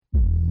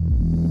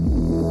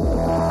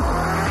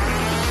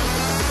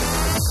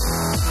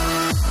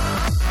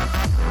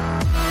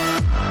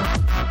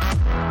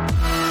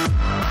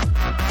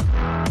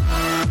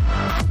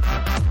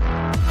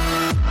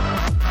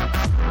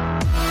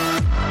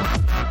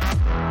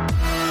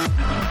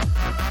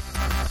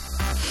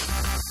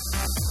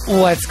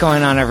What's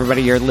going on,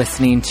 everybody? You're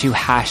listening to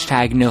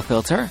Hashtag No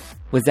Filter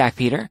with Zach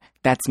Peter.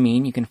 That's me,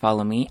 and you can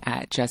follow me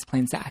at Just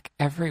Plain Zach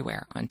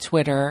everywhere. On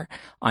Twitter,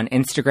 on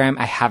Instagram.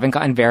 I haven't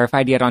gotten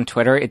verified yet on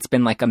Twitter. It's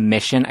been like a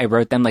mission. I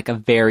wrote them like a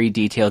very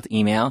detailed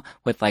email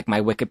with like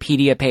my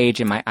Wikipedia page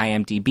and my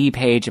IMDb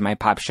page and my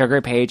Pop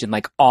Sugar page and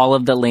like all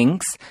of the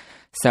links.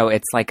 So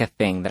it's like a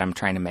thing that I'm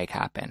trying to make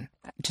happen,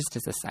 just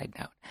as a side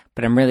note.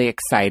 But I'm really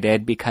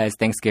excited because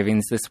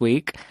Thanksgiving's this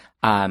week.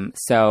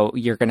 So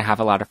you're going to have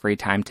a lot of free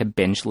time to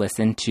binge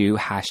listen to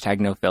Hashtag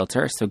No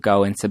Filter. So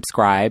go and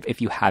subscribe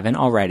if you haven't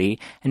already,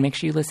 and make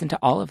sure you listen to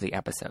all of the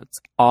episodes,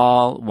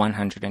 all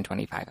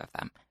 125 of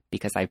them,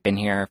 because I've been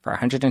here for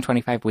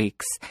 125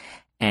 weeks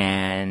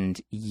and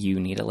you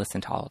need to listen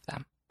to all of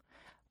them.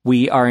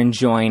 We are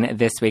enjoying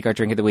this week. Our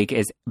drink of the week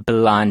is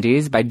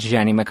Blondies by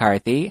Jenny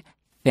McCarthy.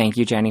 Thank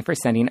you, Jenny, for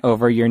sending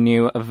over your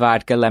new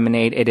vodka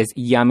lemonade. It is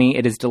yummy.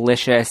 It is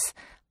delicious.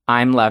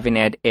 I'm loving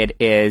it. It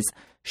is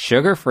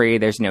sugar-free.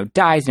 There's no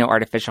dyes, no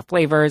artificial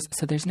flavors,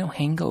 so there's no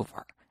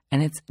hangover.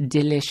 And it's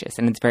delicious,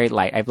 and it's very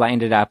light. I've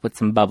lightened it up with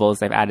some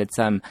bubbles. I've added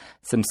some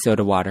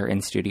soda water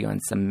in studio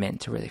and some mint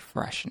to really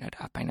freshen it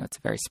up. I know it's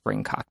a very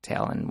spring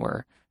cocktail, and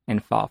we're in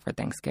fall for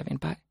Thanksgiving,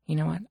 but you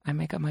know what? I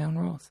make up my own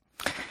rules.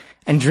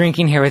 And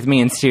drinking here with me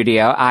in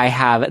studio, I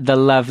have the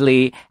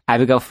lovely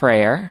Abigail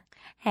Freyer.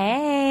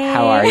 Hey.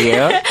 How are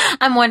you?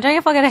 I'm wondering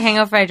if I'll get a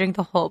hangover if I drink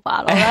the whole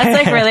bottle.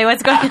 That's like really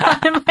what's going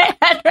on in my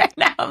head right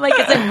now. I'm like,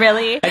 is it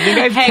really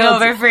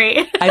hangover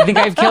free? I think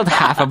I've killed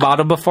half a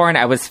bottle before and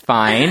I was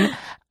fine.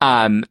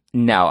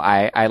 No,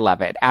 I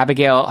love it.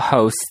 Abigail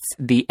hosts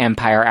the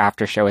Empire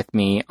After Show with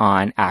me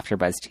on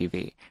AfterBuzz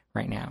TV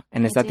right now.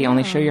 And is that the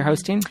only show you're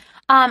hosting?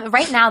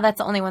 Right now, that's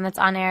the only one that's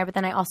on air, but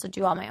then I also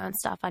do all my own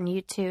stuff on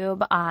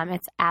YouTube.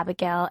 It's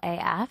Abigail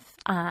AF.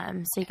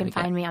 So you can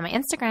find me on my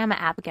Instagram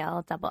at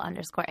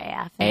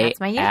Abigail_AF. And that's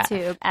my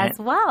YouTube as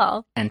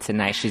well. And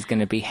tonight she's going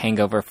to be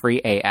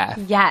hangover-free AF.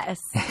 Yes.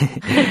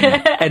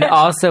 And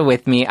also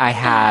with me, I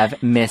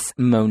have Miss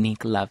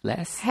Monique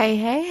Loveless. Hey,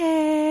 hey,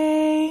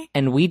 hey.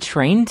 And we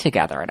trained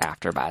together at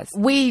AfterBuzz.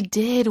 We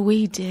did.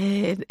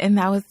 And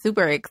that was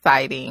super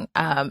exciting.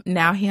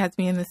 Now he has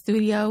me in the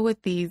studio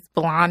with these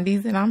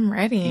blondies, and I'm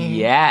ready.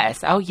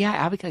 Yes. Oh, yeah,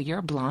 Abigail, you're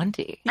a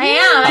blondie. I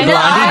am. A blondie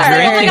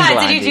Oh my God,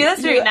 blondie. did you do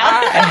this right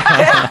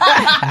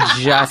now?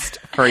 Just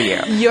for you.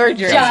 Your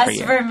dream.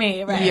 Just for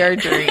me, right? Your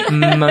dream.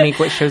 Monique,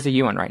 what shows are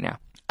you on right now?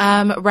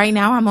 Right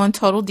now I'm on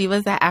Total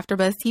Divas at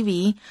AfterBuzz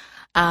TV.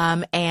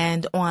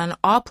 And on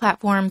all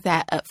platforms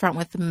at Upfront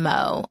with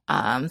Mo.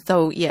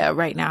 So yeah,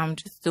 right now I'm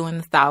just doing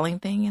the styling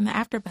thing in the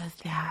AfterBuzz.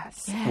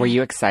 Yes. Yeah. Were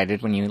you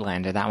excited when you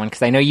landed that one?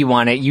 Because I know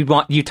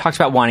you talked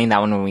about wanting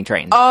that one when we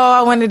trained. Oh,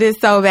 I wanted it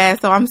so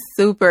bad. So I'm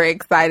super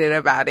excited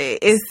about it.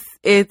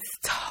 It's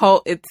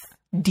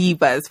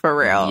divas for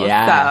real.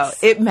 Yes.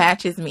 So it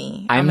matches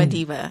me. I'm a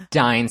diva.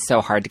 Dying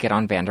so hard to get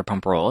on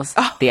Vanderpump Rules.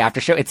 Oh. The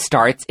after show, it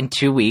starts in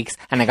 2 weeks.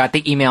 And I got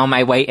the email on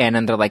my way in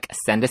and they're like,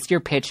 send us your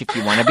pitch if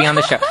you want to be on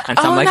the show. And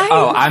so I'm like, nice.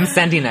 I'm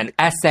sending an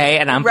essay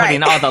and I'm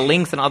putting all the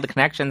links and all the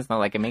connections. And they're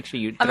like, make sure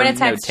you I'm going to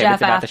text Jeff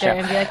after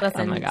and be like,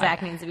 listen,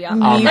 Zach needs to be on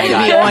the show. Oh my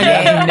God. You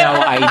have no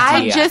idea.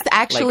 I just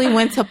actually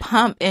went to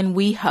Pump in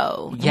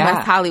WeHo in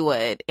West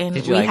Hollywood. And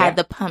we had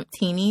the Pump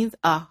Teenies.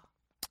 Oh.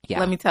 Yeah.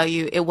 Let me tell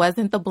you, it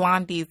wasn't the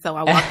blondies, so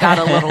I walked out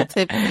a little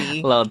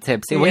tipsy. Well,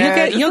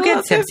 you'll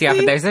get tipsy off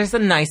of theirs. There's a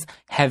nice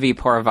heavy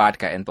pour of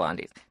vodka in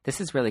blondies.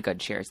 This is really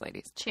good. Cheers,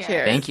 ladies. Cheers.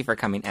 Thank you for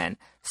coming in.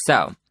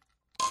 So,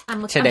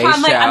 I'm trying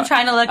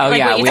to look like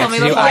what you told me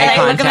before. Eye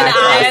look in the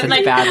eye. I'm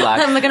like, bad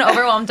luck. I'm like an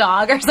overwhelmed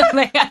dog or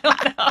something. I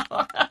don't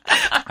know.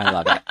 I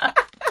love it.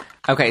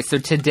 Okay, so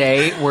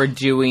today we're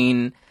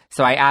doing...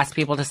 So I asked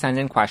people to send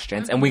in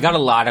questions, and we got a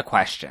lot of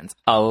questions.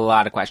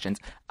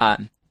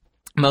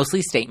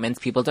 Mostly statements.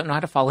 People don't know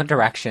how to follow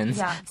directions.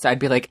 Yeah. So I'd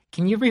be like,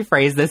 can you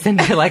rephrase this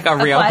into like a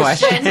real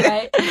question?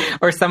 Right?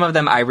 Or some of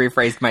them I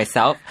rephrased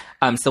myself.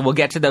 So we'll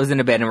get to those in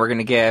a bit, and we're going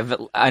to give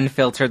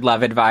unfiltered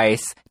love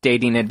advice,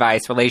 dating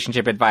advice,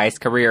 relationship advice,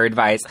 career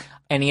advice,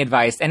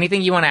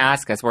 anything you want to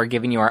ask us. We're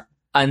giving you our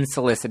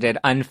unsolicited,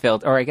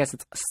 unfiltered, or I guess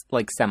it's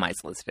like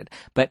semi-solicited,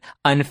 but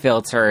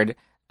unfiltered,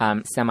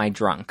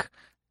 semi-drunk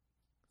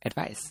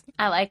advice.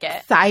 I like it.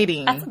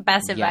 Exciting. That's the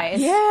best advice.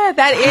 Yeah,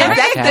 that is.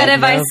 That's good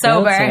advice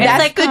sober. It's that's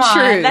like, come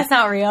on, that's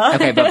not real.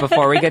 Okay, but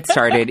before we get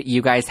started,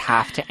 you guys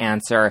have to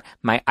answer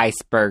my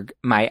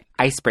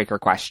icebreaker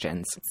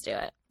questions. Let's do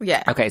it.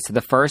 Yeah. Okay, so the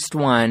first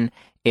one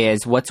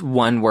is, what's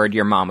one word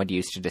your mom would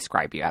use to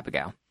describe you,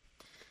 Abigail?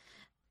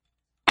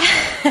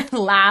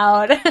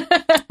 Loud.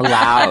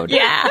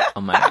 Yeah.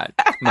 Oh my God.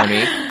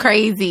 Monique?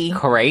 Crazy.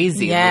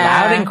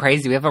 Yeah. Loud and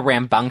crazy. We have a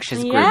rambunctious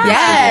group in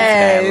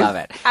yes. today. I love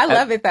it. I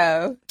love it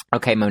though.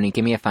 Okay, Monique,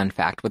 give me a fun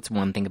fact. What's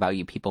one thing about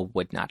you people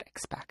would not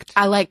expect?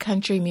 I like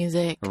country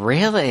music.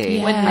 Really?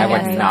 Yes. I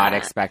would not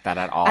expect that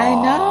at all. I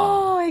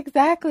know,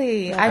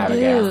 exactly. I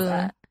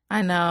Abigail. do.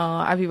 I know.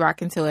 I be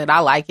rocking to it. I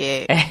like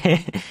it.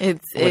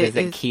 What is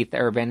it? Keith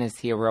Urban? Is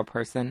he a real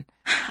person?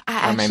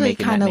 I actually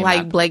kind of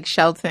like Blake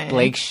Shelton.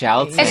 Blake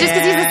Shelton. It's just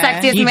because he's the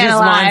sexiest man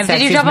alive.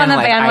 Did you jump on the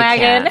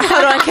bandwagon?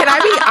 Hold on, can I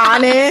be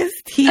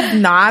honest? He's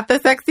not the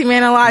sexy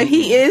man alive.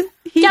 He is.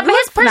 But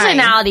his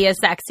personality is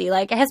sexy.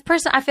 Like I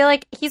feel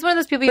like he's one of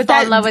those people you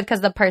fall in love with because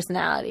of the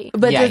personality.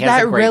 But does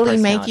that really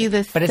make you the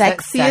sexiest? Is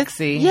that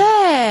sexy? Yeah.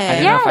 I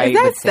don't know if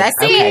I would say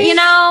sexy? Okay. You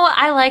know,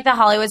 I like that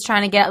Hollywood's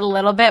trying to get a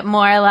little bit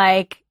more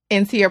like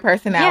into your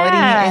personality.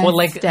 Yeah. Well,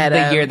 like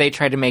the year they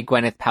tried to make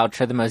Gwyneth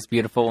Paltrow the most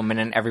beautiful woman,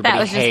 and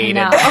everybody hated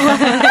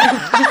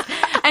it.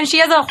 And she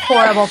has a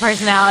horrible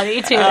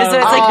personality too, so it's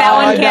like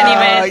that one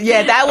can't even.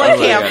 Yeah, that one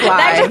can't fly.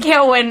 That just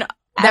can't win.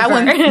 That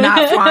one's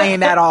not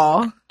flying at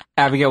all.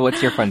 Abigail,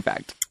 what's your fun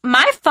fact?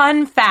 My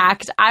fun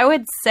fact, I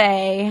would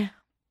say,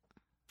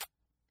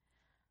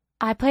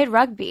 I played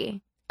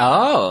rugby.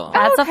 Oh,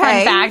 that's a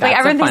fun fact. Like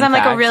everyone thinks I'm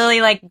like a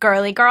really like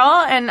girly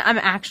girl, and I'm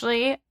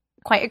actually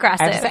quite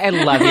aggressive. I have to say, I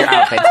love your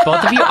outfits.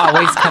 Both of you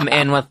always come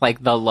in with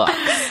like the looks.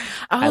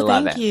 I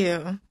love it.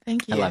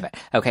 Thank you. I love it.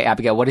 Okay,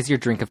 Abigail, what is your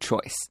drink of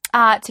choice?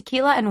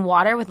 Tequila and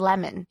water with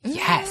lemon.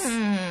 Yes.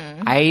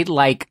 I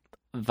like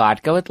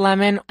vodka with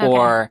lemon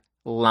or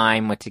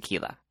lime with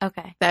tequila.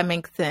 Okay. That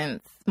makes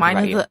sense.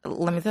 Mine is,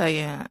 let me tell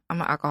you, I'm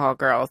an alcohol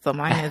girl, so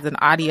mine is an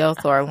Adios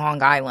or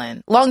Long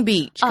Island. Long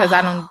Beach, because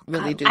I don't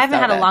really do I haven't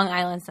soda. had a Long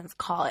Island since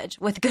college,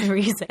 with good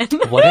reason.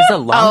 What is a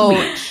Long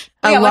Beach?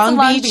 A Long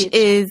Beach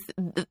is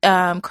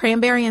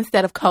cranberry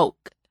instead of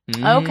Coke.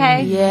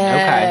 Okay.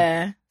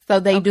 Yeah. Okay. So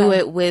they do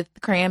it with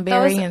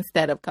cranberry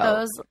instead of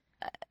Coke.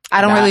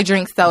 I don't really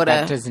drink soda.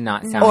 That does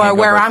not sound Or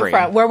where I'm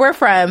from. Where we're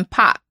from,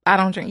 pop. I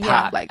don't drink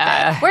pop like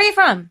that. Where are you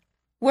from?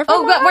 We're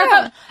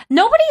from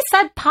Nobody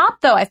said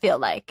pop, though, I feel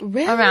like.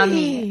 Really? Around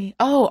me.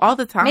 Oh, all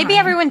the time. Maybe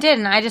everyone did,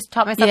 and I just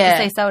taught myself to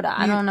say soda.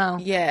 I don't know.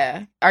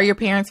 Yeah. Are your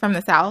parents from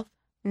the South?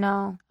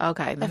 No.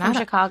 Okay. They're from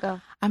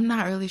Chicago. I'm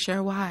not really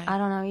sure why. I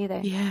don't know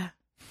either. Yeah.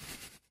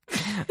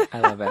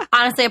 I love it.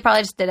 Honestly, I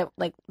probably just did it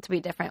like to be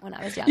different when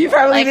I was younger. You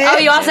probably did. Oh,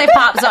 you all say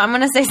pop, so I'm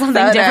going to say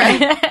something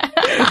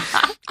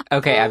different.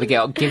 Okay,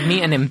 Abigail, give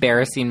me an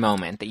embarrassing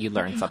moment that you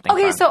learned something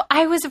from. So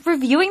I was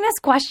reviewing this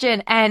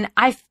question, and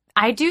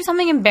I do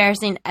something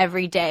embarrassing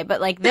every day,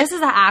 but like this is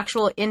an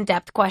actual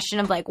in-depth question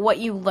of like what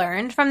you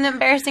learned from the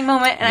embarrassing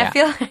moment, and I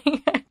feel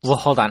like well,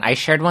 hold on. I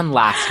shared one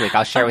last week.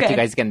 I'll share it with you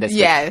guys again this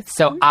week.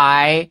 So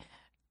I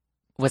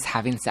was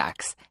having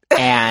sex,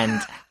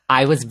 and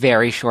I was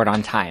very short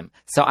on time.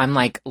 So I'm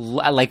like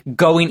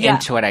going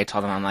into it, I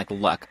told him, I'm like,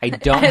 look, I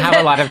don't have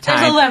a lot of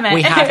time. There's a limit.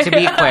 We have to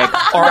be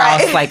quick, or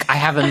else like I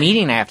have a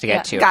meeting I have to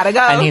get to. Gotta go.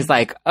 And he's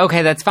like,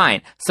 okay, that's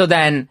fine. So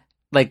then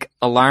like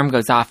alarm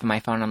goes off on my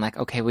phone. I'm like,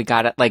 okay, we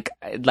got it. Like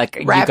you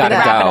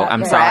gotta go.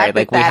 I'm sorry.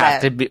 Like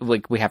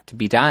we have to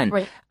be done.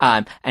 Right.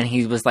 And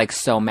he was like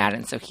so mad.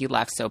 And so he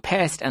left so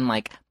pissed and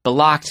like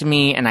blocked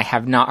me, and I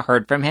have not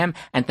heard from him.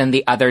 And then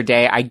the other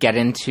day I get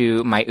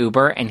into my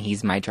Uber and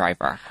he's my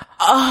driver.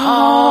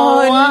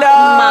 Oh no.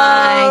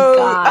 My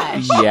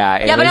gosh.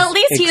 Yeah. But at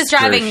least he's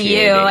driving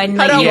you and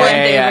like you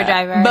weren't the Uber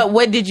driver. But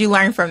what did you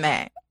learn from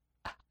that?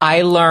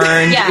 I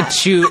learned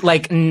to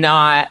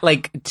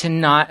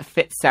not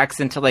fit sex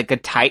into like a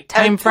tight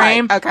time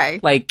frame. Okay.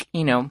 Like,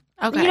 you know.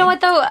 Okay. You know what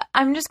though?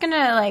 I'm just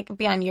gonna like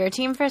be on your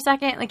team for a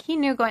second. Like he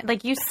knew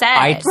like you said.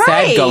 I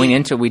said going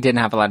into it, we didn't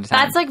have a lot of time.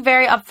 That's like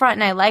very upfront,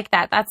 and I like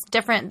that. That's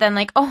different than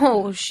like,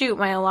 oh shoot,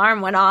 my alarm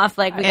went off.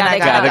 Like we gotta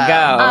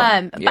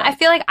go. But I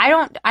feel like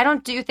I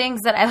don't do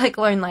things that I like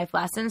learn life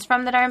lessons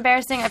from that are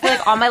embarrassing. I feel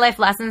like all my life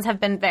lessons have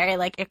been very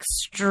like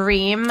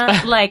extreme,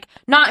 like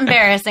not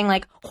embarrassing,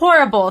 like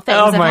horrible things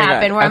have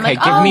happened. Where I'm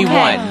like, give me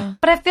one.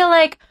 But I feel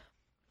like,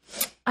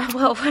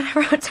 well, what I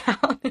wrote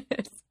down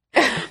is.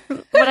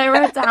 What I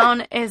wrote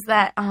down is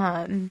that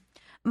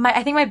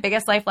I think my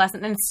biggest life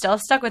lesson, and it's still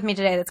stuck with me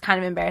today, that's kind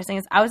of embarrassing,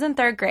 is I was in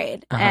 3rd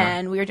grade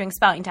and we were doing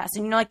spelling tests,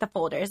 and you know, like the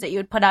folders that you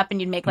would put up and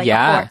you'd make like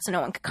a fort so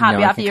no one could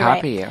copy off you,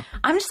 right?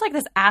 I'm just like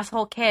this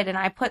asshole kid, and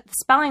I put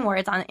spelling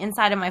words on the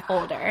inside of my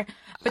folder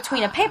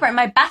between a paper, and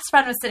my best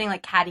friend was sitting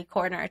like catty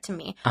corner to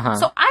me,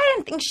 so I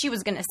didn't think she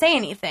was gonna say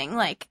anything,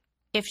 like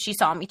if she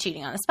saw me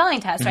cheating on a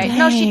spelling test, right? Dang.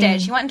 No, she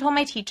did. She went and told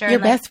my teacher. Your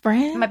best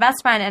friend? My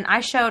best friend, and I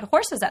showed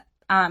horses at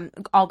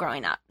all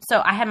growing up.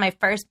 So I had my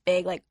first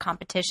big like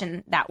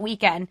competition that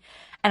weekend,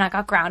 and I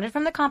got grounded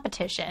from the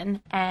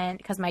competition, and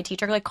because my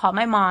teacher like called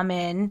my mom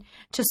in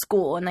to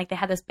school, and like they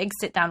had this big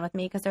sit down with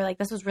me because they're like,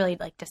 this was really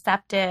like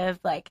deceptive,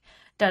 like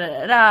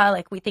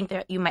like we think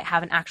that you might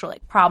have an actual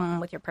like problem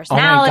with your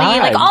personality,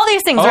 like all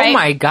these things, right? Oh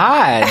my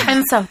god.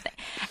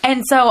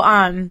 and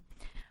so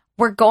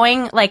we're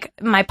going, like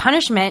my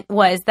punishment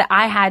was that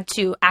I had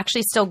to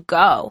actually still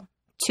go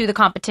to the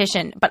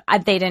competition, but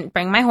they didn't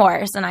bring my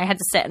horse, and I had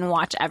to sit and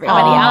watch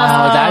everybody else.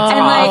 Oh, that's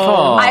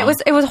awful.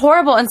 It was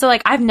horrible, and so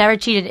like I've never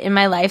cheated in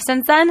my life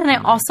since then. And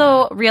I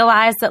also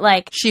realized that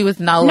like she was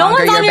no one's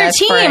your on your best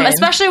team, friend.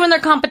 especially when they're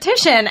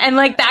competition, and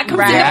like that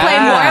comes into play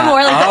more and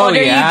more. Like the older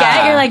you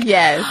get, you're like,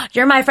 yes,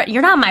 you're my friend.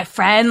 You're not my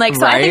friend. Like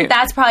so, I think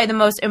that's probably the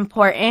most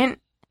important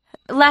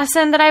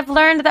lesson that I've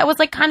learned that was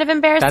like kind of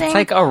embarrassing. That's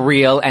like a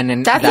real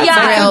and that's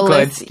like real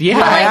a good. Yeah,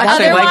 like, I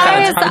actually like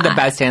that. It's probably the otherwise,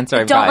 best answer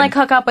I've don't gotten. like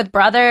hook up with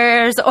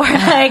brothers or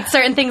like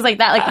certain things like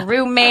that, like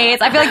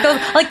roommates. I feel like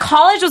those, like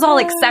college was all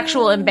like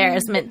sexual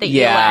embarrassment that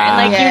you learn.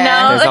 Like, you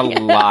know, there's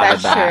a lot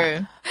of that. That's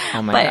true.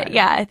 Oh my but God.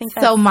 yeah, I think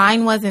that's, So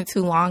mine wasn't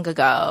too long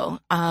ago.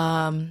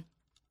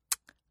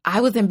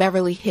 I was in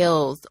Beverly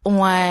Hills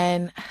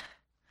on,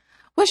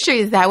 what street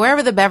is that?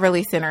 Wherever the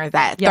Beverly Center is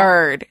at,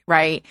 3rd,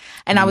 right?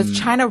 And I was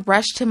trying to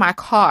rush to my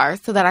car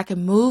so that I could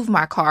move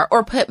my car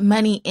or put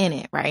money in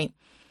it, right?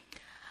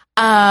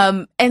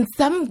 And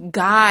some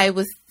guy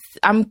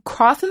I'm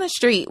crossing the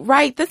street,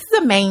 right? This is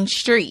a main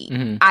street.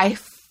 Mm-hmm. I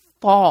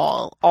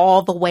fall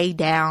all the way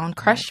down,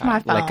 crushed my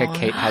phone. Like a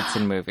Kate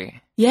Hudson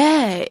movie.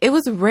 Yeah, it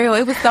was real.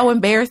 It was so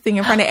embarrassing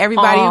in front of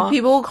everybody. Aww.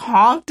 People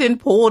honked and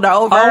pulled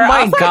over. Oh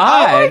my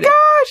God. Oh my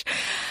gosh.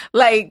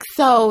 Like,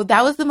 so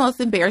that was the most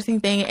embarrassing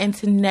thing. And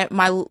to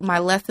my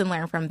lesson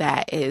learned from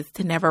that is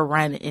to never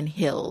run in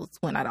hills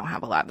when I don't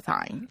have a lot of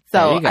time.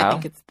 So I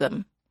think it's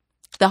the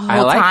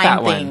whole time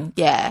thing. One.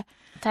 Yeah.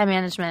 time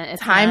management.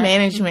 Time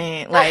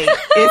management. Like,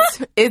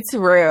 it's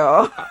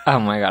real. Oh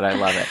my God, I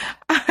love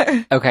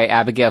it. Okay,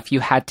 Abigail, if you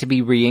had to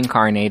be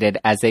reincarnated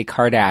as a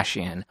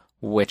Kardashian,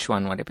 which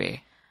one would it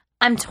be?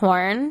 I'm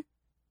torn.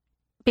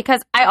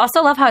 Because I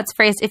also love how it's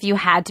phrased, if you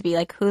had to be,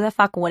 like, who the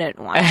fuck wouldn't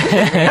want to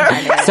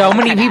be? So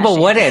many people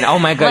wouldn't. Oh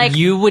my God, Like,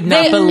 you would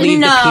not believe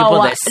the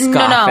people that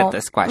scoff at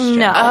this question.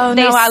 No, Oh,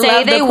 they no, I say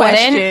love the they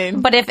question.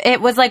 wouldn't, but if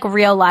it was like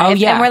real life,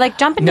 yeah. and we're like,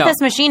 jump into No. this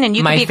machine and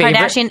you My could be favorite-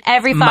 Kardashian,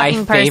 every my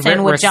fucking person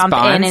favorite would jump in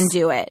response- and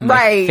do it. My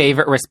Right.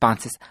 favorite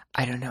response is,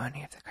 I don't know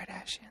any of the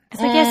Kardashians. It's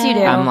like, yes, you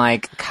do. I'm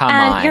like, come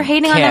and on. you're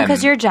hating on them Kim.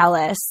 because you're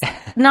jealous.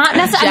 Not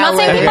necessarily. I'm not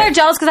saying people are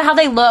jealous because of how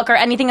they look or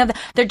anything.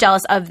 They're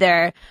jealous of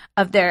their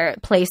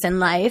place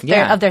in life,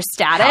 Yeah. of their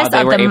How status,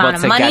 they of were the able amount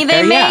of to money get they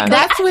there, make. yeah. Like,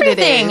 That's what it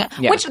everything. is.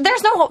 Yeah. Which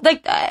there's no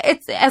like.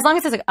 It's as long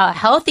as it's a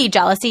healthy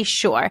jealousy,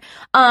 sure.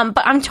 But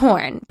I'm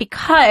torn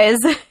because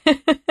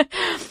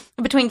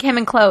between Kim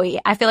and Khloe,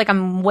 I feel like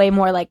I'm way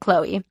more like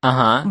Khloe.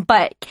 Uh-huh.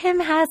 But Kim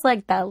has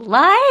like the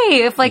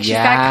life. Like she's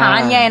got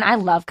Yeah. Kanye, and I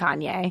love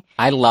Kanye.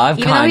 I love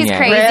Even Kanye. though he's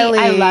crazy, Really?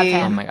 I love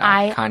him. Oh my God,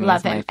 I Kanye's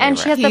love my him. And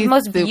she has favorite. the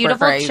most He's super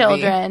beautiful crazy.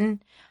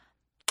 children.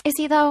 Is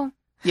he though?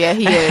 Yeah,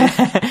 he is.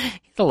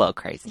 He's a little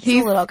crazy.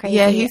 He's a little crazy.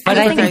 Yeah, he's But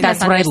super I think crazy. that's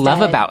what I love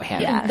misunderstood. about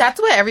him. Yeah. That's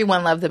what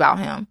everyone loves about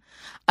him.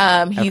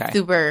 He's Okay.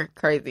 super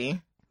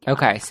crazy.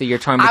 Okay, so you're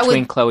torn I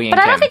between would- Khloe and But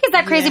I don't Kim. think he's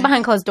that crazy Yeah.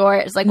 behind closed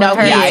doors. Like No, with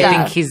her he yeah, is. I stuff.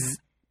 think he's...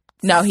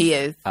 No, he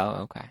is. Oh,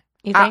 okay.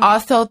 You I think?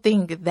 also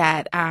think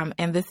that, and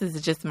this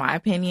is just my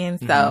opinion,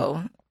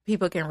 so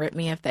people can rip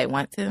me if they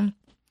want to.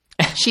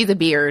 She's a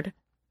beard.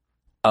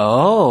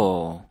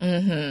 Oh,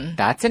 Mm-hmm.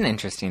 that's an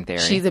interesting theory.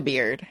 She's a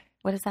beard,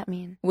 What does that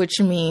mean? which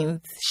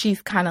means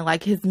she's kind of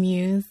like his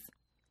muse.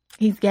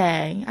 He's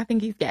gay. I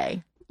think he's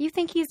gay. You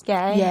think he's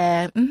gay?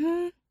 Yeah.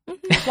 Mm-hmm.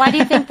 Why do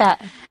you think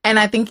that? And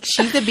I think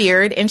she's a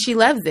beard, and she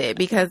loves it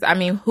because, I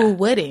mean, who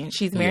wouldn't?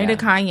 She's married Yeah.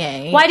 to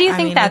Kanye. Why do you I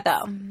think mean, that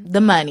it's though?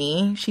 The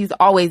money. She's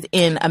always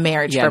in a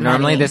marriage yeah, for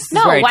normally money. this is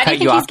No, where I why do cut you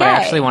think you he's off, but I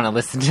gay? actually want to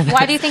listen to that.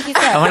 Why do you think he's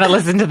gay? I want to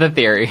listen to the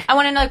theory. I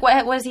want to know like what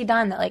has he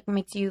done that like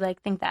makes you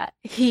like think that?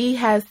 He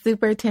has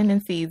super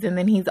tendencies, and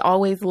then he's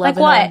always Like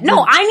loving. what? on No,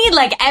 the- I need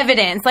like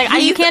evidence. Like you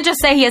He's- can't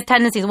just say he has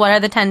tendencies. What are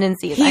the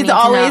tendencies? I need He's to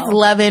always know.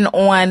 loving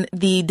on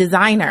the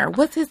designer.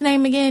 What's his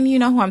name again? You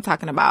know who I'm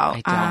talking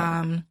about.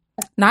 I don't.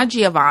 Not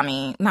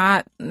Giovanni.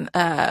 Not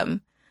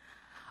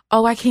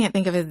oh, I can't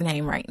think of his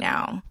name right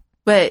now.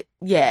 But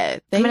yeah,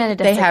 I'm gonna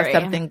they have disagree.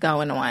 something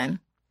going on.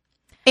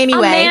 A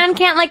Anyway, man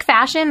can't like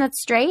fashion. That's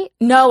straight.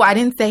 no, I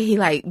didn't say he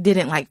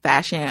didn't like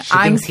fashion. She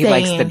I'm thinks he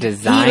likes saying the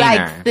designer. He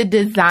likes the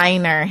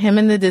designer. Him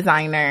and the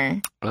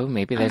designer. Oh,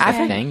 maybe there's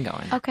Okay. a thing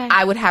going. Okay.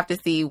 I would have to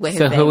see what his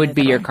So name who would is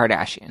be your on.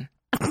 Kardashian?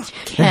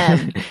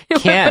 Kim.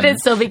 Kim. but it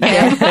still be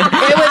Kim. It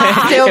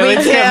would still It be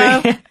would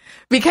still Kim.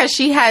 Because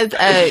she has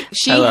I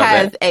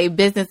love a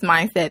business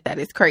mindset that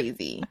is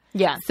crazy.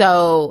 Yeah.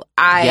 So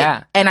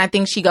Yeah. I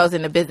think she goes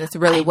into business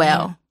really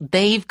well.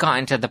 They've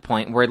gotten to the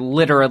point where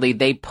literally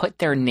they put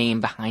their name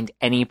behind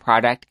any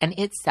product and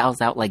it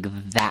sells out like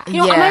that. You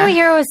know, Yeah. on my way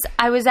here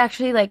I was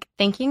actually like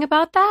thinking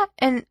about that,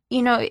 and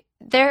you know,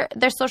 their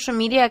social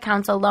media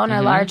accounts alone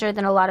are Mhm. larger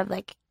than a lot of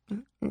like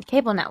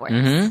cable networks.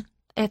 Mhm.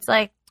 It's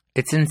like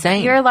It's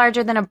insane. you're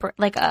larger than a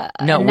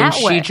No, when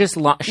network. she just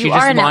she You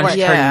just are a launched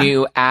network. her Yeah.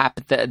 new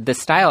app, the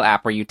style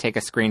app where you take a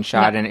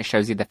screenshot Yeah. and it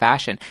shows you the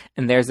fashion.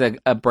 And there's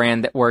a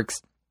brand that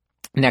works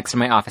next to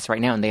my office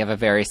right now, and they have a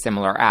very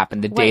similar app.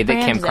 And the What day that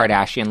brand Kim is it?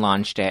 Kardashian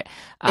launched it,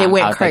 It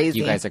went I was crazy. Like,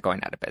 you guys are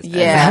going out of business.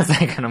 Yeah. I was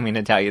like, I don't mean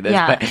to tell you this,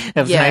 Yeah. but it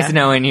was Yeah. nice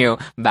knowing you.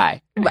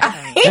 Bye.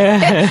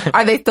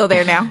 Are they still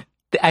there now?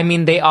 I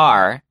mean, they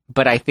are,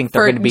 but I think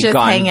they're For going to be just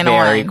gone hanging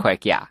very on.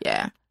 quick. Yeah.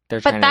 Yeah. They're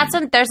But trying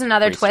to- there's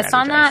another twist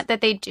on re-strategize. that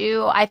they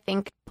do. I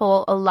think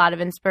pull a lot of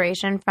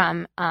inspiration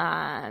from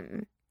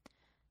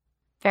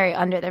very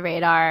under the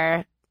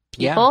radar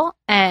people,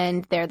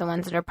 and they're the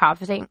ones that are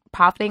profiting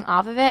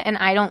off of it. And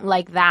I don't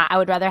like that. I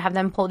would rather have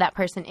them pull that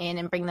person in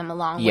and bring them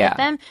along with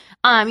them.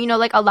 You know,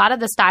 like a lot of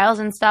the styles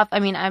and stuff. I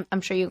mean,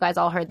 I'm sure you guys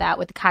all heard that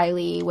with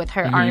Kylie, with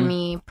her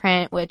army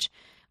print, which,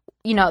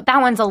 you know,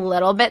 that one's a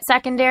little bit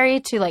secondary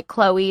to like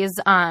Chloe's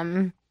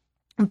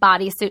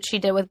bodysuit she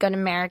did with Good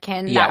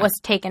American. That was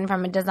taken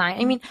from a design.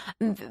 I mean,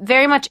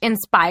 very much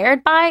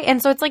inspired by. And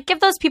so it's like,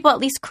 give those people at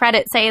least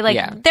credit. Say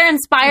like, they're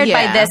inspired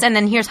by this, and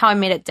then here's how I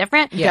made it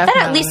different. Then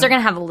at least they're going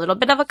to have a little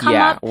bit of a come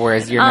up.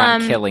 Whereas you're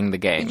not killing the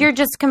game. You're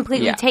just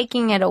completely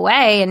taking it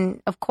away.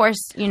 And of course,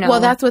 you know. Well,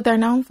 that's what they're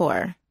known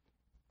for.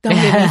 Don't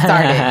get me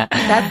started.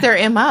 That's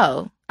their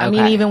MO. I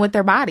mean, even with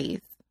their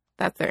bodies,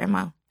 that's their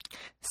MO.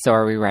 So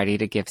are we ready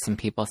to give some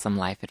people some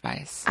life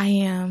advice? I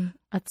am.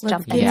 Let's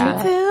jump into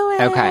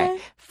it. Okay.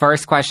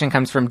 First question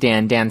comes from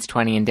Dan. Dan's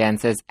 20, and Dan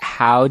says,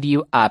 how do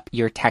you up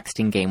your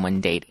texting game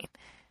when dating?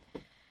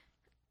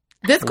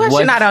 This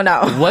question, I don't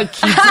know. What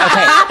keeps...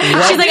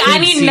 Okay. She's like, I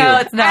need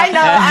notes. I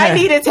know. I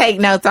need to take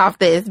notes off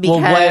this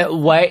because... Well,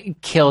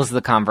 what kills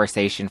the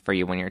conversation for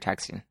you when you're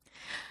texting?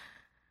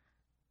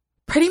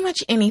 Pretty much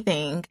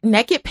anything.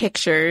 Naked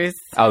pictures.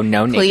 Oh,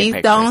 no naked pictures.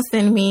 Please don't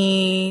send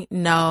me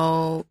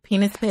no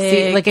penis pics.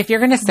 See, like if you're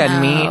going to send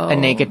me a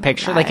naked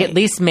picture, like at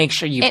least make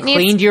sure you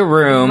cleaned your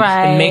room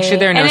and make sure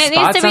there are no spots on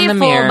the mirror. And it needs to be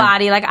full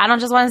body. Like I don't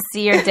just want to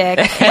see your dick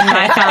in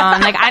my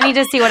phone. Like I need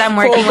to see what I'm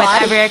working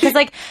with everywhere. Because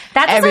like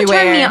that doesn't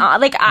turn me on.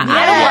 Like I don't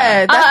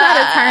want... That's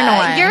not a turn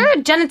on.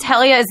 Your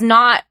genitalia is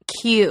not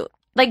cute.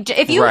 Like,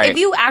 if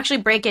you actually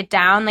break it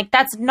down, like,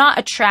 that's not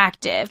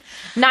attractive.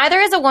 Neither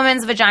is a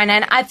woman's vagina.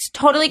 And it's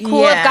totally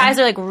cool if guys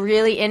are, like,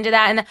 really into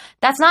that. And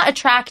that's not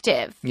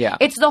attractive. Yeah.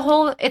 It's the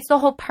whole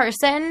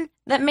person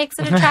that makes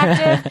it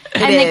attractive.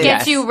 And it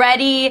gets you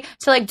ready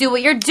to, like, do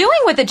what you're doing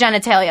with the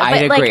genitalia. I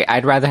agree. Like,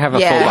 I'd rather have a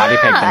full body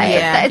pic than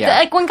naked.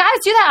 Like, when guys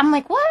do that, I'm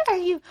like, what are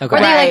you...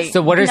 Okay.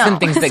 So what are some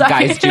things that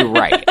guys do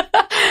right?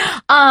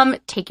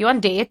 Take you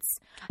on dates.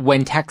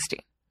 When texting.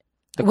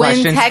 The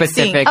question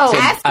specific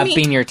to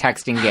upping your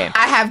texting game.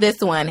 I have this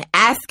one.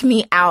 Ask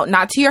me out,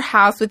 not to your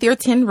house with your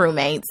 10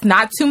 roommates,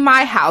 not to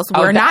my house.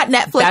 We're not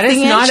Netflixing that is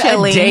not and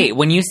chilling. A date.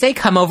 When you say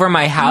come over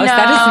my house,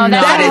 that is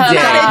not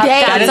a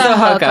date. That is a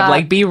hookup.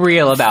 Like, be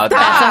real about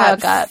that.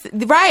 That's a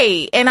hookup.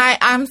 Right. And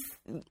I'm,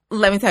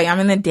 let me tell you, I'm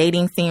in the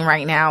dating scene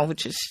right now,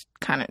 which is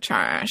kind of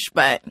trash,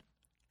 but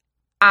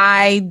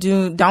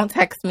don't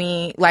text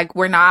me. Like,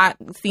 we're not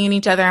seeing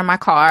each other in my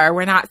car.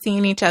 We're not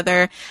seeing each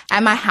other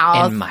at my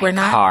house. In my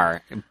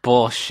car.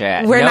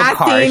 Bullshit. We're not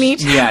seeing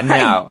each other. Yeah,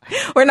 no.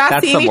 We're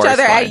not seeing each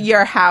other at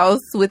your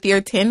house with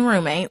your 10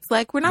 roommates.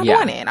 Like, we're not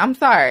doing it. I'm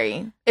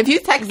sorry. If you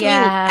text me,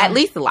 at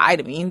least lie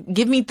to me.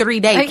 Give me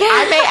 3 dates.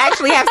 I may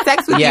actually have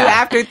sex with you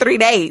after 3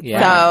 dates.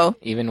 Yeah. So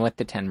even with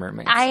the 10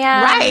 roommates.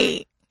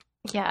 Right.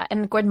 Yeah,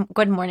 and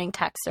good morning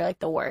texts are like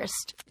the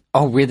worst.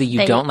 Oh, really?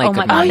 You don't like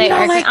good morning? They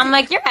are. I'm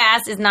like, your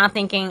ass is not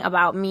thinking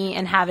about me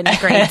and having a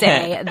great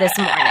day this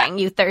morning,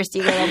 you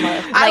thirsty little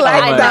motherfucker. I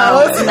like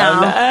those.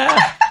 No.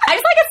 I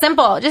just like it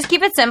simple. Just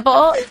keep it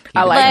simple.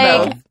 I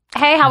like those.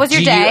 Hey, how was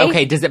your day?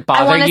 Okay, does it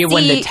bother you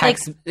when the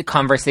text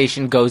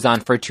conversation goes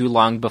on for too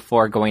long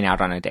before going out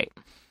on a date?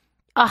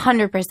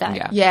 100%.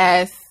 Yeah.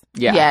 Yes.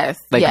 Yeah. Yes.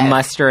 Like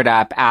muster it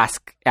up,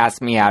 ask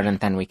me out, and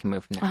then we can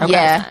move from there. Okay.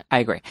 Yeah. I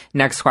agree.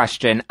 Next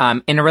question.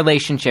 In a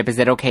relationship, is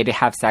it okay to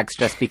have sex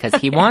just because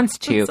he wants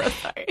to? I'm so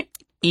sorry.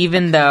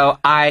 Even though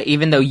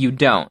you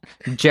don't.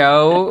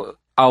 Joe's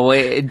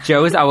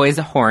always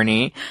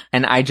horny,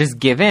 and I just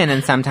give in,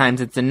 and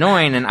sometimes it's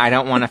annoying, and I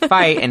don't want to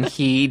fight, and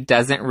he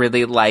doesn't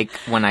really like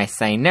when I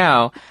say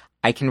no.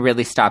 I can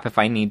really stop if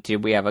I need to.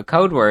 We have a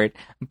code word,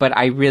 but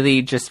I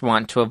really just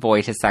want to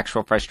avoid his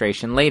sexual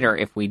frustration later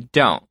if we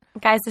don't.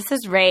 Guys, this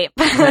is rape.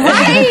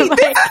 Right?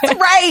 This is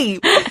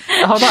rape.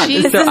 Hold on.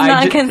 This is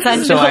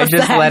non-consensual. So I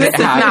just let it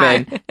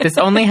happen. This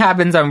only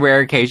happens on rare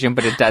occasion,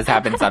 but it does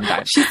happen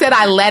sometimes. She said,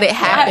 I let it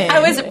happen.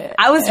 I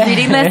was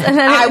reading this, and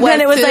then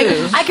it was like,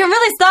 I can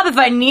really stop if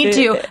I need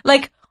to.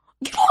 Like,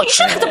 you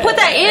shouldn't have to put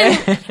that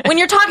in when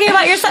you're talking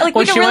about yourself. Like,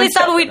 we can really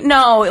stop.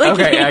 No. Like,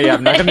 okay,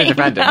 I'm not going to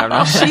defend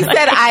it. She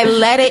said, I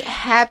let it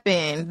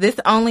happen. This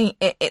only,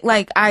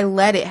 I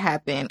let it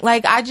happen.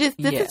 Like, this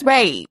is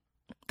rape.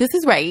 This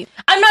is rape.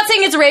 I'm not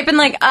saying it's rape, and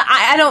like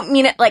I don't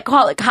mean it like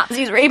call the cops.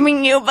 He's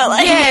raping you, but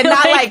like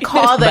not like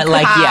call the cops. But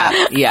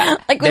like yeah.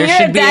 Like when there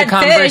should be a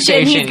conversation.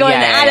 And he's going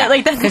at it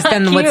like that's not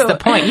then cute. What's the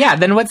point? Yeah,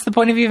 then what's the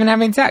point of even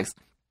having sex?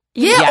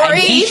 Yeah, or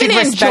even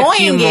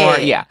enjoying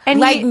it. Yeah, and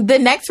like the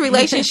next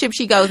relationship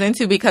she goes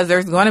into, because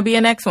there's going to be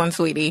a next one,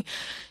 sweetie.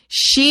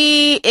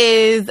 She's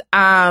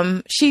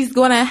going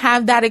to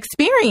have that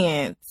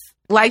experience.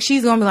 Like,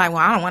 she's going to be like, well,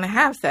 I don't want to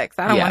have sex.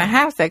 I don't want to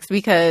have sex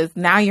because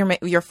now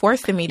you're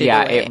forcing me to do it.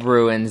 Yeah, it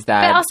ruins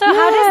that. But also,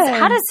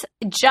 how does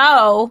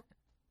Joe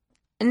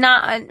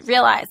not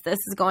realize this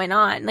is going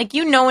on? Like,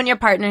 you know when your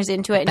partner's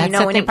into it, and you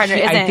know when your partner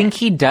isn't. I think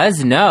he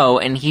does know,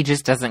 and he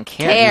just doesn't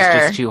care.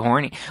 He's just too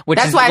horny.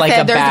 That's why I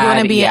said there's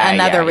going to be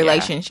another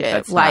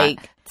relationship.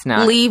 Like,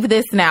 not. Leave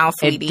this now,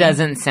 sweetie. It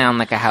doesn't sound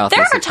like a healthy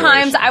There are situation.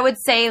 times I would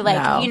say,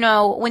 like, you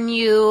know, when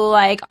you,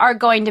 like, are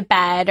going to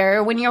bed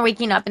or when you're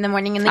waking up in the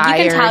morning and, like,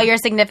 you can tell your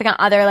significant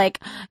other, like,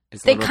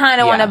 they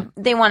kind of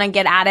want to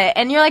get at it.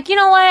 And you're like, you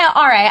know what?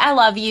 All right, I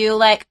love you.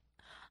 Like,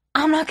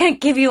 I'm not going to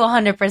give you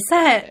 100%,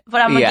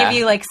 but I'm going to give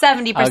you, like,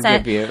 70%. I'll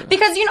give you.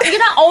 Because, you know, you're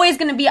not always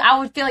going to be, I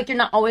would feel like you're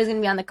not always going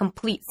to be on the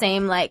complete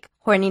same, like,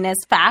 horniness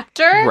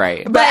factor.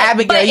 Right. But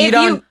Abigail, you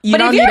don't need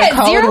a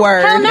code zero,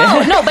 word.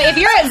 Hell no, but if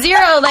you're at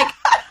 0, like,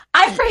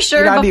 I for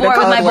sure before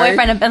with my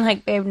boyfriend have been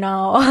like, babe,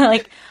 no,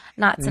 like,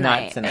 not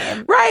tonight.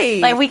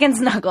 Right. Like, we can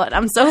snuggle it.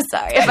 I'm so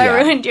sorry if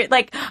I ruined your,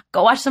 like,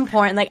 go watch some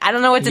porn. Like, I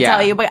don't know what to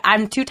tell you, but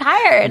I'm too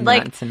tired.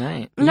 Like, not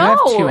tonight. No. You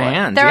have 2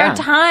 hands. There are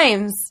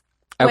times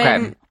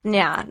when,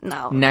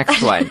 no.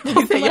 Next one.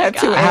 You have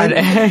 2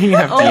 hands. You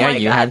have, oh my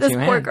you God, have 2 this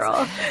hands. poor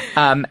girl.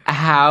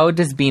 How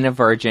does being a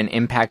virgin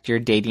impact your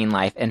dating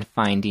life and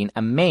finding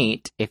a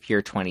mate if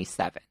you're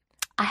 27?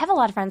 I have a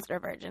lot of friends that are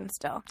virgins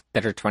still.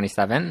 That are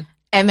 27?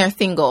 And they're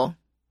single.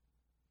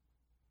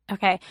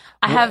 Okay.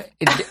 I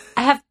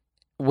have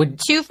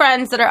 2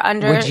 friends that are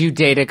under. Would you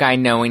date a guy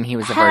knowing he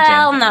was a virgin?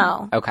 Hell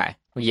no. Okay.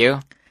 You?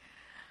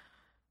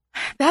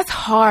 That's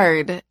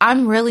hard.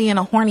 I'm really in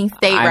a horny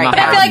state right now. But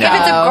I feel like if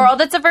it's a girl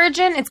that's a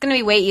virgin, it's going to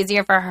be way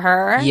easier for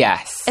her.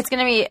 Yes. It's going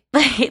to be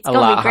it's going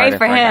to be great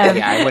for him.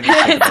 Yeah, I wouldn't.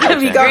 It's going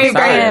to be great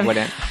for him.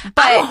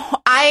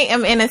 But I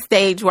am in a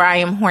stage where I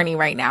am horny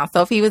right now.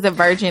 So if he was a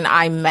virgin,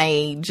 I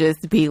may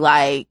just be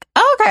like,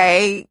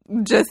 okay,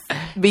 just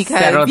because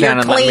settle you're down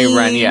and clean. let me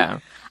run. Yeah.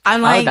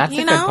 I'm like, that's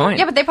you a know, good point.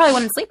 Yeah, but they probably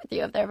wouldn't sleep with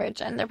you if they're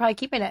virgin. They're probably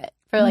keeping it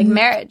for like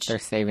marriage. They're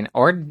saving it.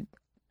 Or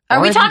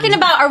are we talking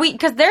about,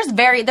 because there's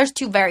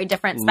 2 very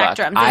different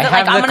spectrums. Is it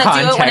like, I'm going to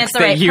do it when it's the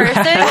right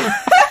person?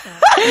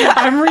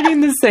 I'm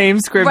reading the same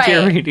script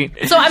you're reading.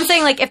 So I'm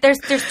saying, like, if there's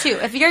 2.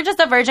 If you're just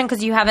a virgin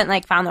because you haven't,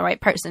 like, found the right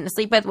person to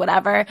sleep with,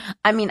 whatever.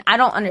 I mean, I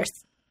don't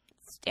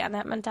understand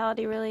that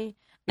mentality, really.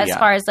 As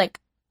far as, like.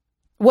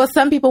 Well,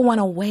 some people want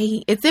to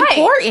wait. It's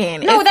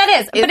important. No,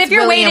 that is. But if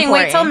you're really waiting,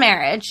 important. wait till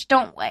marriage.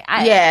 Don't wait.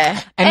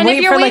 And wait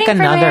if you're for, like, waiting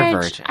for another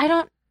marriage, virgin. I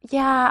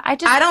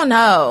don't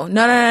know.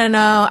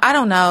 No. I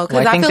don't know.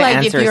 Because I feel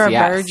like if you're a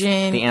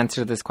virgin. The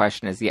answer to this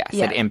question is yes.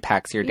 It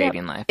impacts your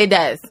dating life. It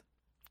does.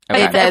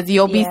 Okay. It does.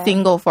 You'll be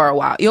single for a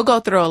while. You'll go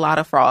through a lot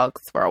of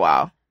frogs for a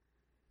while.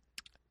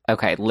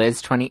 Okay,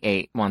 Liz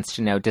 28 wants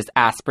to know, does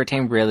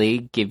aspartame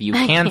really give you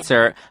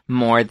cancer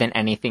more than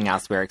anything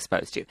else we're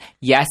exposed to?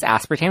 Yes,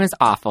 aspartame is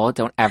awful.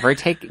 Don't ever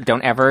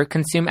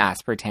consume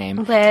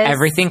aspartame. Liz.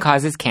 Everything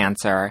causes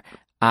cancer.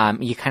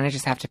 You kind of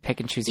just have to pick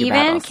and choose your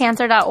battles. Even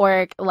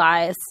cancer.org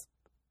lies.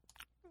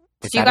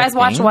 Do you guys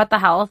watch What the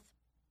Health?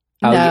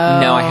 Oh,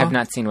 no, I have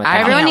not seen What the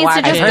Health. Everyone needs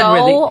to just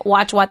go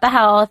watch What the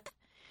Health.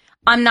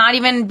 I'm not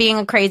even being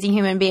a crazy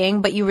human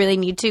being, but you really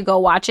need to go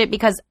watch it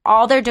because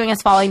all they're doing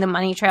is following the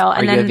money trail.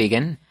 Are you a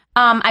vegan?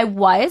 I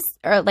was,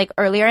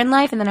 earlier in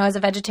life, and then I was a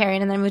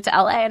vegetarian, and then I moved to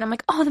LA, and I'm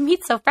like, oh, the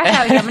meat's so fresh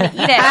out here, I'm going to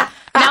eat it. Now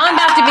I'm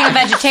back to being a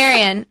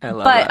vegetarian. I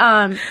love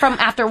that. From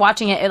after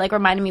watching it, it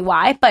reminded me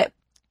why. But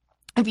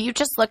if you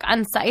just look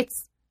on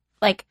sites,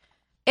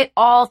 it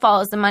all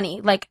follows the money.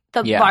 Like,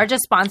 the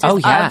largest sponsors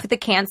of the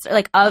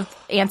cancer,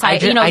 of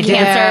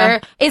cancer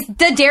is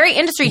the dairy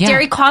industry. Yeah.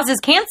 Dairy causes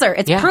cancer.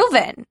 It's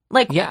proven.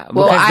 Well,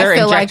 I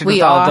feel like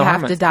we all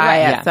have to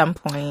die at some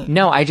point.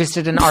 No, I just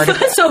did an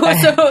article.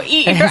 so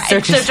eat so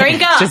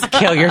drink up. Just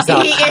kill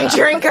yourself. Eat and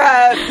drink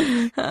up.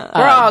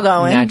 We're all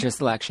going. Natural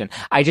selection.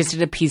 I just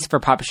did a piece for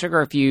Papa Sugar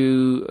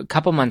a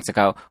couple months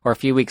ago, or a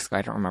few weeks ago.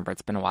 I don't remember.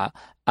 It's been a while.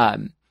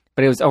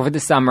 But it was over the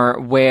summer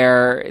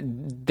where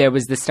there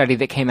was this study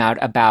that came out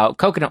about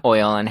coconut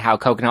oil and how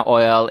coconut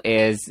oil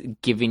is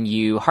giving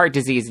you heart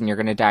disease and you're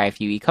going to die if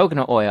you eat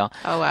coconut oil.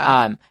 Oh,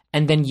 wow.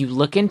 And then you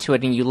look into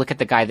it and you look at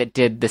the guy that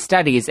did the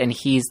studies and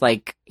he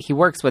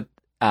works with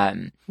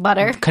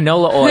butter,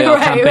 canola oil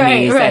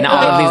companies and all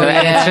of these other,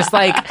 and it's just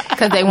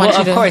because they want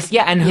you to, of course,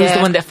 and who's the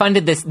one that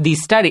funded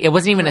these study? It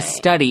wasn't even a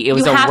study; it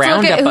was a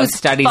roundup of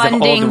studies of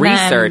old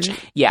research.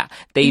 Yeah,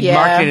 they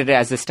marketed it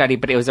as a study,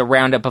 but it was a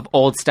roundup of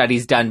old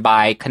studies done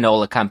by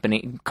canola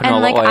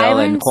oil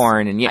and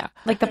corn, and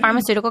the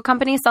pharmaceutical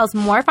company sells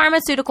more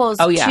pharmaceuticals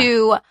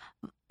to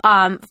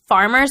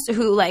farmers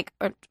who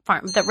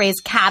that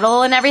raise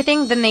cattle and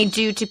everything than they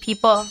do to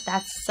people.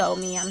 That's so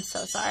me. I'm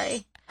so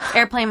sorry.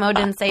 Airplane mode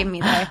didn't save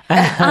me there.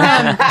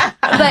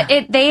 But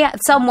they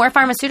sell more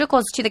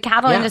pharmaceuticals to the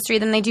cattle industry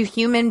than they do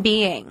human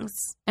beings.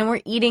 And we're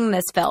eating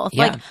this filth.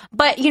 Yeah.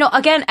 But,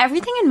 again,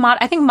 everything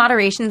I think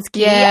moderation's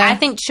key. Yeah. I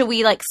think, should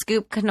we,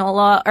 scoop coconut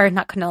oil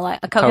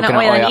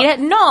and eat it?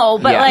 No,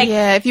 but,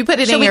 if you put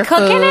it in your food.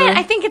 Should we cook in it?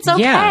 I think it's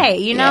okay,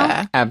 you know?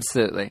 Yeah.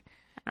 Absolutely.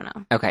 I don't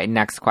know. Okay,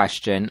 next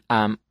question.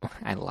 I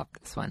love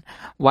this one.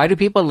 Why do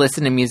people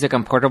listen to music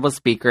on portable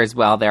speakers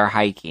while they're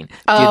hiking?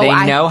 Do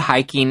they know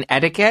hiking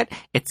etiquette?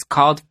 It's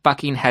called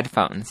fucking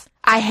headphones.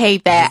 I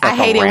hate that. I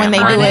hate it when they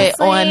do it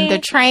on the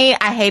train.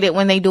 I hate it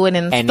when they do it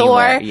in the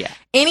store. Yeah.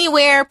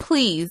 Anywhere,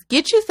 please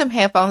get you some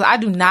headphones. I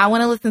do not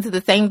want to listen to the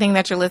same thing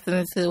that you're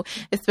listening to,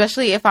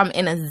 especially if I'm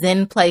in a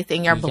zen place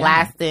and you're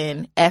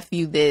blasting F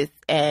you this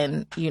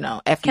and, F you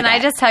that. Can I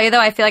just tell you,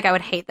 though, I feel like I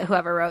would hate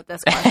whoever wrote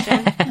this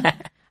question.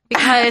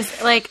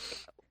 Because, like,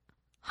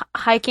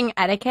 hiking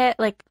etiquette,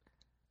 like...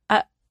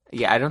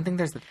 yeah, I don't think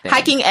there's a thing.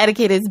 Hiking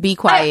etiquette is be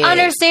quiet. I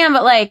understand,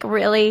 but, like,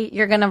 really?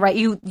 You're going to write...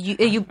 You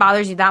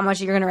bothers you that much,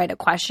 you're going to write a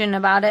question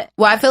about it?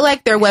 Well, I feel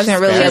like there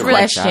wasn't really a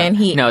question.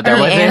 There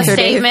wasn't a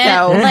statement.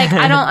 Like,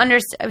 I don't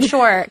understand.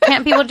 Sure.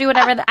 Can't people do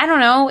whatever... I don't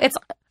know.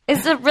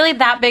 Is it really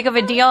that big of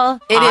a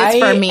deal? It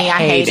is for me. I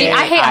hate it.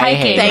 I hate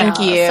hiking. Thank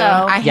you. So.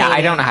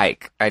 I don't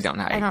hike. I don't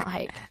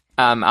hike.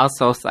 I'll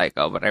soul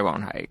cycle, but I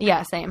won't hike.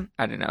 Yeah, same.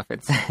 I don't know if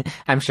it's...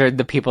 I'm sure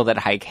the people that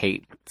hike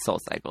hate soul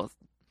cycles.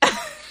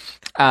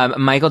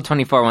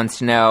 Michael24 wants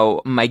to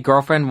know, my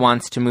girlfriend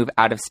wants to move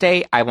out of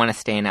state. I want to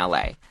stay in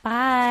LA.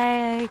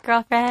 Bye,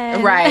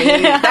 girlfriend.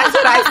 Right. That's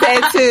what I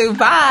said too.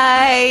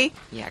 Bye.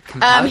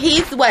 Yeah.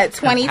 He's what,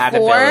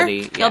 24?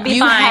 You'll be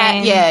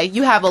fine.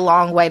 You have a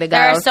long way to go.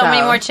 There are so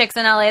many more chicks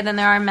in LA than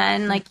there are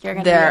men. Like, you're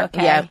going to be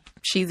okay. Yeah,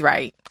 she's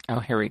right. Oh,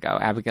 here we go.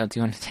 Abigail,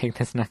 do you want to take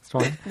this next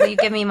one? Will you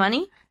give me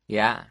money?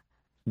 Yeah.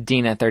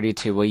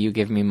 Dina32, will you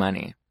give me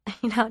money?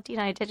 Dina,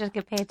 I did just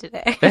get paid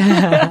today.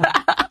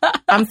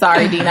 I'm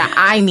sorry, Dina.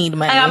 I need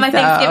money. I got my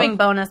Thanksgiving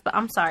bonus, but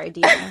I'm sorry,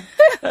 Dina.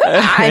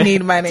 I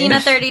need money.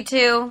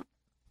 Dina32,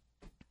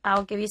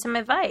 I'll give you some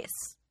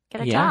advice.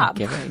 Get a job.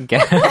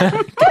 Get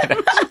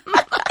it.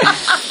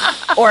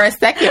 Or a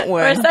second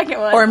one.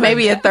 Or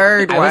maybe a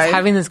third one. I was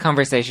having this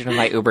conversation with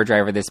my Uber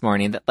driver this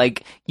morning that,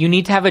 like, you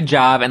need to have a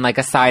job and, like,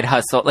 a side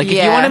hustle. Like, if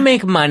you want to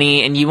make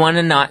money and you want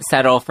to not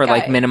settle for,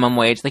 like, minimum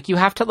wage, like, you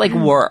have to, like,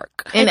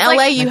 work. In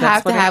LA, you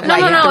have to have,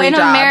 like, No. In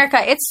jobs. America,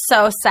 it's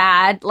so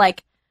sad.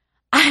 Like,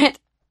 I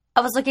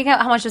was looking at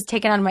how much was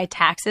taken out of my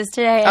taxes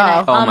today, and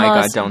I almost my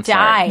God, don't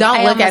died.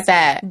 Don't look at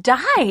that.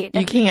 Died.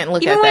 You can't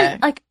look at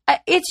that. Like,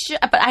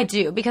 but I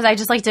do, because I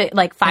just like to,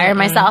 like, fire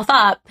myself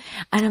up,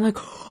 and I'm like,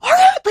 all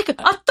right, like, a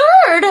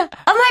third of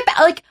my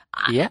like.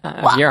 Yeah,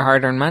 of your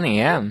hard-earned money.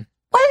 Yeah.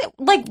 What?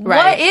 Like,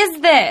 what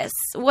is this?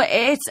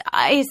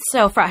 It's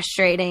so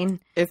frustrating.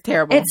 It's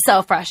terrible. It's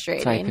so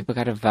frustrating. That's why people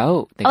got to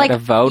vote. They got to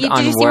vote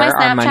on where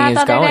our money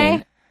is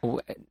going.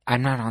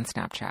 I'm not on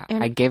Snapchat.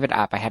 I gave it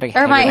up. I had to.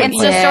 Or my Insta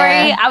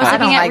story. I was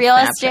looking at real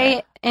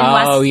estate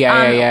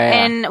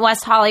in in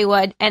West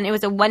Hollywood, and it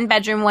was a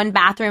 1-bedroom,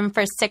 1-bathroom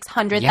for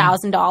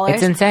 $600,000.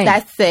 It's insane.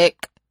 That's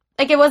sick.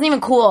 Like, it wasn't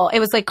even cool. It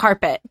was like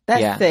carpet.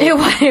 That's sick. It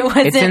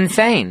wasn't. It's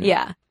insane.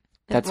 Yeah.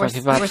 That's why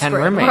people have 10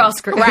 roommates. We're all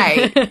screwed.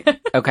 Right.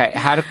 Okay.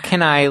 How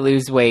can I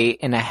lose weight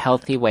in a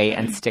healthy way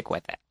and stick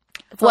with it?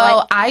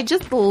 Well, I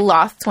just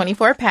lost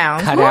 24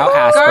 pounds. Cut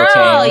out aspartame.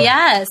 Girl,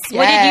 yes.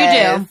 What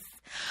did you do?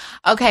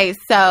 Okay,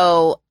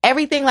 so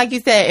everything, like you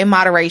said, in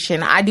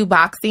moderation. I do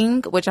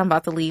boxing, which I'm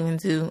about to leave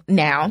into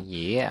now.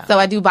 Yeah. So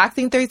I do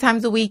boxing 3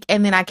 times a week,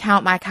 and then I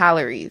count my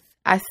calories.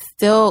 I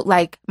still,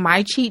 like,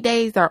 my cheat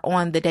days are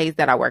on the days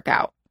that I work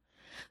out.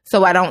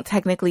 So I don't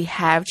technically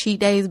have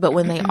cheat days, but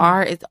when they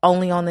are, it's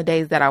only on the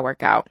days that I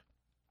work out.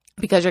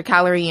 Because your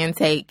calorie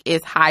intake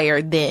is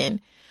higher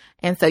then.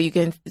 And so you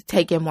can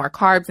take in more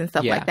carbs and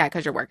stuff like that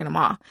because you're working them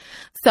off.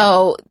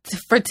 So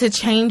to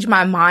change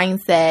my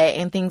mindset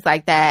and things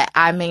like that,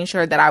 I made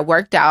sure that I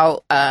worked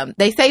out.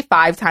 They say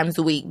 5 times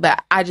a week,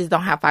 but I just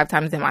don't have 5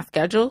 times in my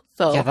schedule.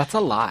 So yeah, that's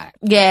a lot.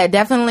 Yeah,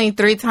 definitely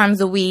 3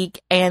 times a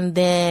week. And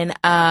then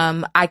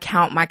I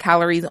count my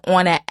calories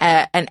on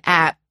an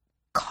app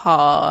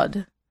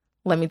called...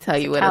 Let me tell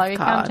you what it's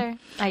called. Counter?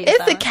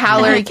 It's a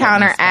calorie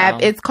counter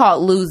app. It's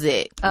called Lose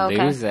It. Oh,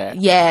 okay. Lose It.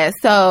 Yeah,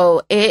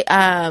 so it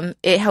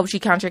helps you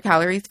count your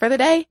calories for the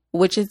day,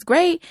 which is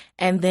great.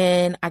 And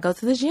then I go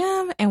to the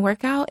gym and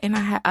work out, and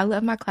I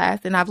love my class.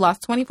 And I've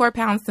lost 24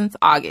 pounds since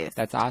August.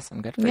 That's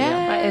awesome. Good for you.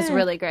 That is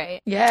really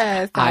great.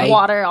 Yes.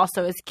 Water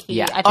also is key.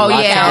 Yeah.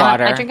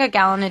 I drink a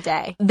gallon a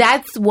day.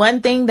 That's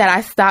one thing that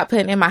I stopped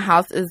putting in my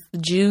house is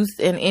juice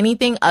and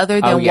anything other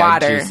than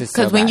water.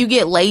 Because when you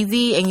get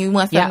lazy and you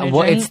want something to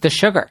drink. It's the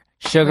sugar.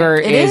 Sugar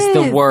is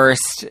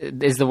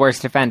the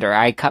worst offender.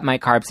 I cut my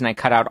carbs and I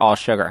cut out all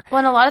sugar. Well,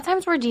 and a lot of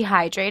times we're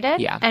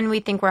dehydrated and we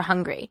think we're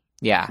hungry.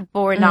 Yeah.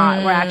 But we're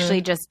not. We're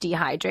actually just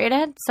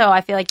dehydrated. So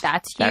I feel like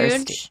that's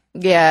huge.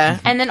 Yeah.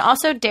 And then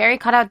also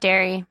cut out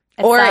dairy.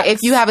 Or if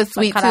you have a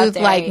sweet tooth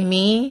like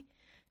me,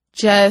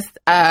 just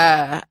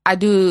I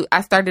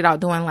started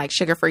out doing like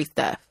sugar-free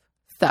stuff.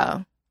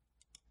 So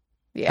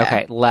yeah.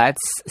 Okay,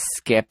 let's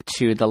skip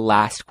to the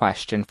last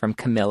question from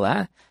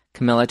Camilla.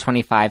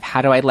 Camilla25,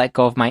 how do I let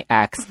go of my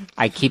ex?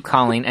 I keep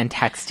calling and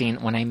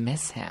texting when I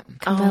miss him.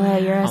 Camilla,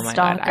 you're a stalker.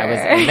 God, I was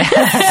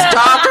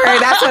stalker,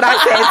 that's what I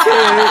said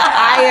too.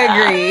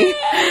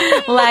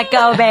 I agree. Let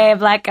go,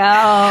 babe, let go.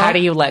 How do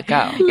you let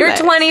go? You're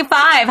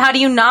 25. How do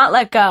you not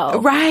let go?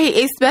 Right,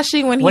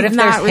 especially when he's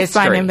not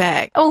responding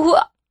back. Oh,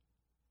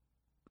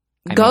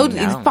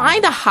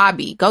 Find a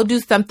hobby. Go do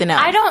something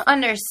else. I don't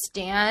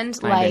understand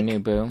Find a new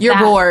boo. You're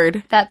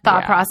bored. That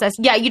thought process.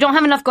 Yeah, you don't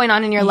have enough going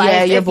on in your life.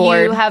 Yeah, you're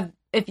bored.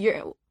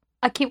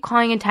 I keep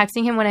calling and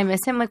texting him when I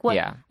miss him. Like, what?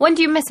 Yeah. When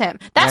do you miss him?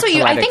 That's what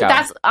I think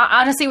that's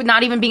honestly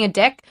not even being a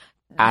dick.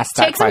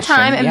 Take some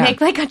time and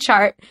make like a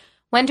chart.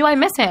 When do I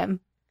miss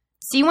him?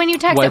 See when you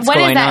text him. When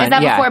is that? On? Is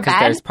that before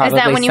bed? Is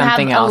that when you have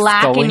a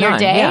lack in your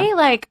day? Yeah.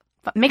 Like,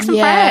 make some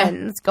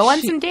friends. Go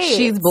on some dates.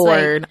 She's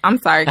bored. Like, I'm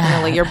sorry,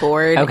 Camilla. You're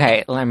bored.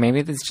 Okay.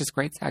 Maybe this is just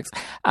great sex.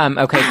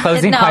 Okay.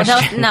 Closing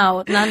question.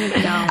 No.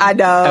 I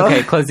know.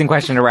 Okay. Closing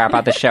question to wrap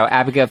out the show.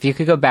 Abigail, if you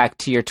could go back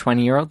to your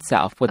 20-year-old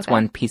self, what's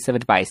one piece of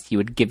advice you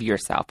would give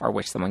yourself or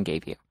wish someone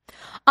gave you?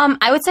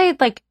 I would say,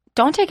 like,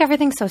 don't take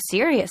everything so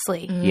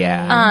seriously.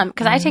 Yeah.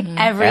 Because I take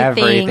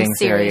everything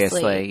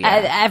seriously.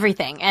 Yeah.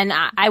 Everything. And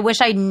I wish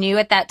I knew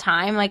at that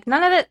time, like,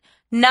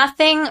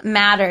 nothing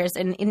matters.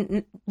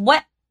 And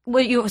what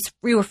you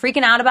were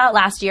freaking out about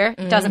last year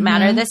doesn't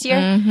matter this year.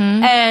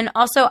 And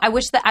also, I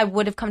wish that I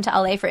would have come to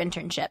LA for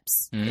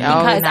internships.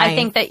 Because I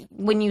think that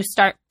when you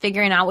start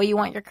figuring out what you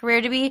want your career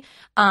to be,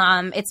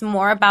 it's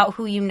more about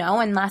who you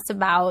know and less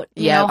about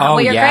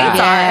what your grades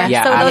are.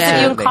 Yeah, so those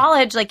of you in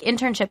college, like,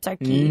 internships are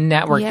key.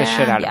 Network the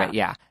shit out of it.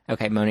 Yeah.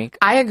 Okay, Monique?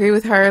 I agree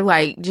with her.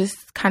 Like,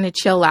 just kind of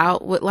chill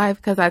out with life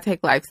because I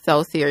take life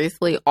so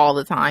seriously all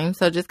the time.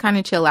 So just kind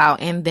of chill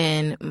out. And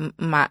then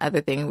my other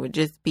thing would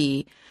just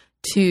be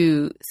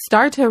to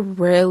start to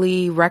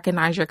really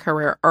recognize your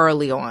career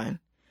early on.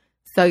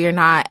 So you're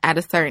not at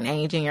a certain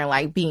age and you're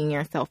like beating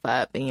yourself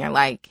up and you're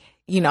like,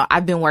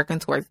 I've been working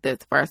towards this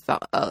for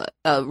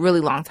a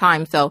really long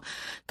time. So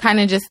kind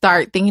of just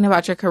start thinking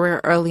about your career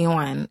early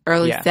on,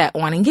 set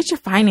on, and get your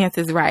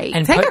finances right.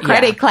 And take a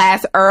credit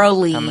class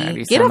early.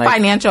 Get a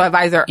financial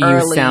advisor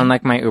early. You sound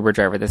like my Uber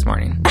driver this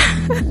morning.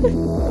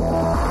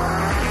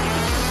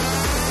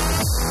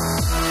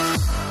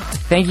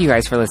 Thank you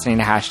guys for listening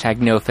to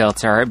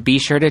 #NoFilter. Be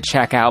sure to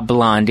check out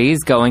Blondie's.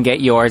 Go and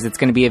get yours. It's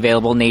going to be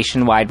available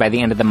nationwide by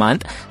the end of the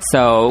month.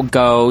 So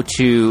go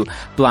to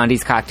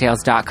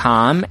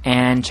blondiescocktails.com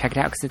and check it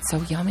out because it's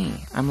so yummy.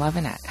 I'm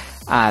loving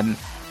it.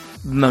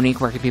 Monique,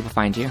 where can people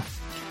find you?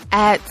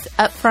 At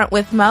Upfront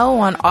with Mo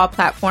on all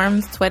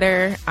platforms,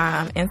 Twitter,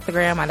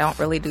 Instagram. I don't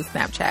really do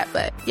Snapchat,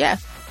 but yeah.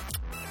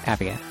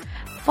 Abigail.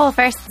 Well,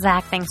 first,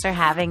 Zach, thanks for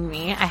having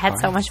me. I had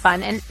so much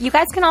fun. And you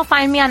guys can all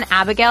find me on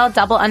Abigail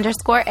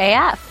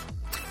 _AF.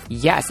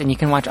 Yes, and you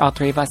can watch all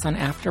three of us on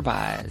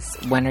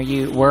AfterBuzz. When are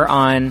you? We're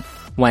on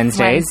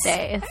Wednesdays.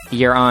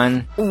 You're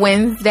on?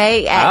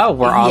 Wednesday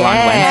we're all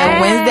on Wednesday.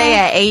 Wednesday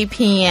at 8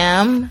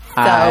 p.m. So,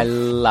 I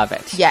love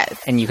it.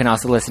 Yes. And you can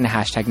also listen to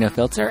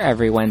 #NoFilter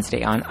every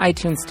Wednesday on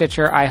iTunes,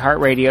 Stitcher,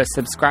 iHeartRadio.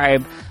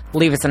 Subscribe.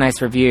 Leave us a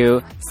nice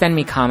review. Send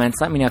me comments.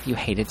 Let me know if you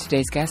hated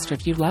today's guest or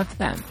if you loved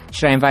them.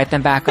 Should I invite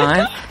them back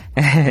on?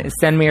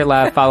 Send me your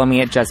love. Follow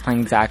me at Just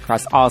Plain Zach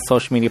across all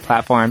social media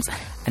platforms.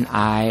 And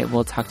I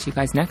will talk to you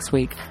guys next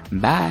week.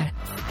 Bye.